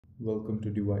Welcome to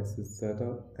Devices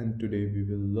Setup, and today we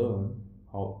will learn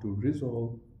how to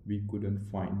resolve we couldn't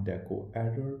find Deco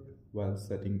error while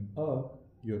setting up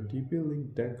your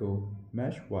TP-Link Deco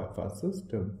mesh Wi-Fi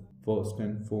system. First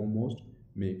and foremost,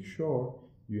 make sure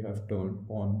you have turned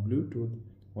on Bluetooth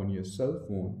on your cell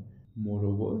phone.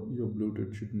 Moreover, your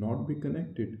Bluetooth should not be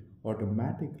connected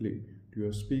automatically to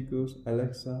your speakers,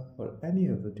 Alexa, or any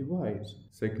other device.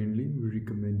 Secondly, we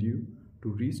recommend you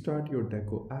to restart your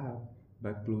Deco app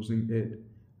by closing it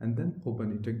and then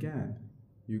open it again.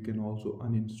 You can also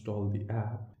uninstall the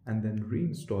app and then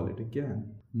reinstall it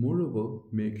again. Moreover,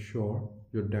 make sure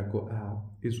your Deco app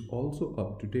is also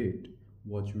up to date.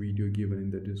 Watch video given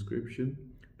in the description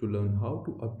to learn how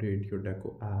to update your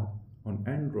Deco app on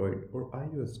Android or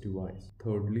iOS device.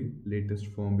 Thirdly,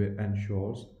 latest firmware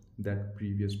ensures that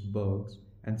previous bugs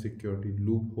and security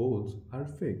loopholes are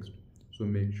fixed. So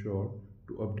make sure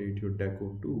to update your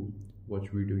Deco too.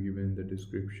 Watch video given in the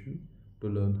description to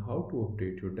learn how to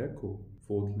update your Deco.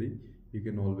 Fourthly, you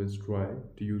can always try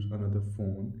to use another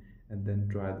phone and then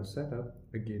try the setup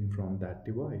again from that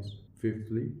device.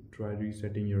 Fifthly, try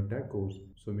resetting your Decos.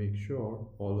 So make sure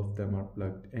all of them are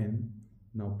plugged in.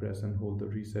 Now press and hold the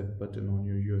reset button on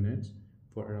your units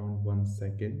for around 1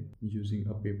 second using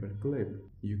a paper clip.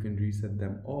 You can reset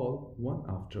them all one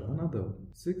after another.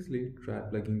 Sixthly, try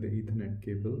plugging the Ethernet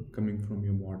cable coming from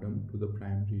your modem to the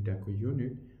primary Deco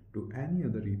unit to any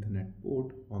other Ethernet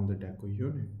port on the Deco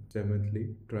unit.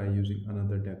 Seventhly, try using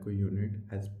another Deco unit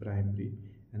as primary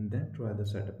and then try the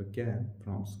setup again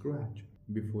from scratch.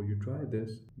 Before you try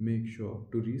this, make sure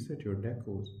to reset your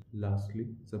Decos.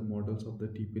 Lastly, some models of the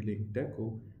TP-Link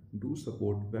Deco do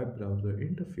support web browser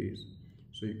interface,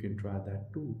 so you can try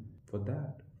that too. For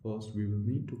that, first we will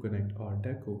need to connect our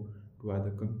Deco to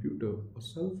either computer or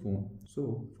cell phone.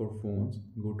 So for phones,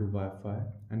 go to Wi-Fi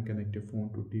and connect your phone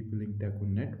to TP-Link Deco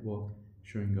network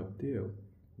showing up there.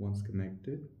 Once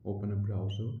connected, open a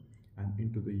browser and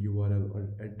into the URL or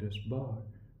address bar,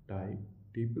 type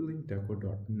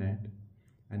tplinkdeco.net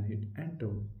and hit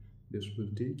enter. This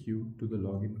will take you to the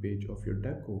login page of your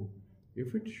Deco.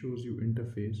 If it shows you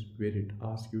interface where it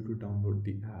asks you to download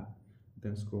the app,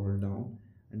 then scroll down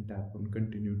and tap on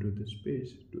continue to this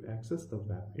page to access the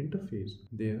web interface.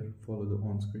 There, follow the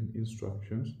on-screen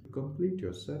instructions to complete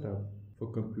your setup.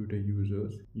 For computer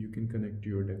users, you can connect to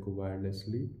your Deco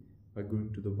wirelessly by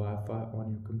going to the Wi-Fi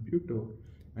on your computer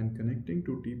and connecting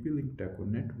to TP-Link Deco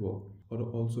network, or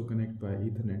also connect via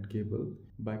Ethernet cable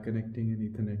by connecting an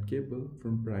Ethernet cable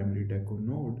from primary Deco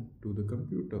node to the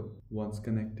computer. Once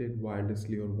connected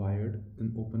wirelessly or wired,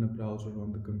 then open a browser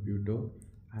on the computer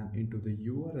and into the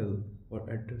URL or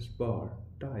address bar,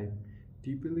 type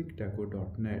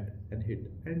tplinkdeco.net and hit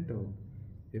enter.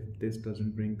 If this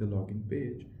doesn't bring the login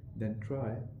page, then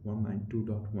try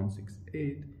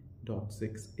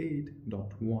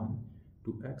 192.168.68.1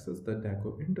 to access the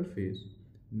Deco interface.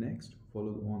 Next,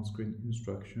 follow the on-screen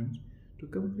instructions to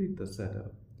complete the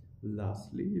setup.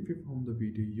 Lastly, if you found the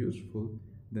video useful,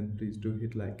 then please do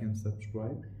hit like and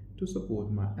subscribe to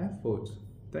support my efforts.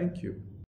 Thank you.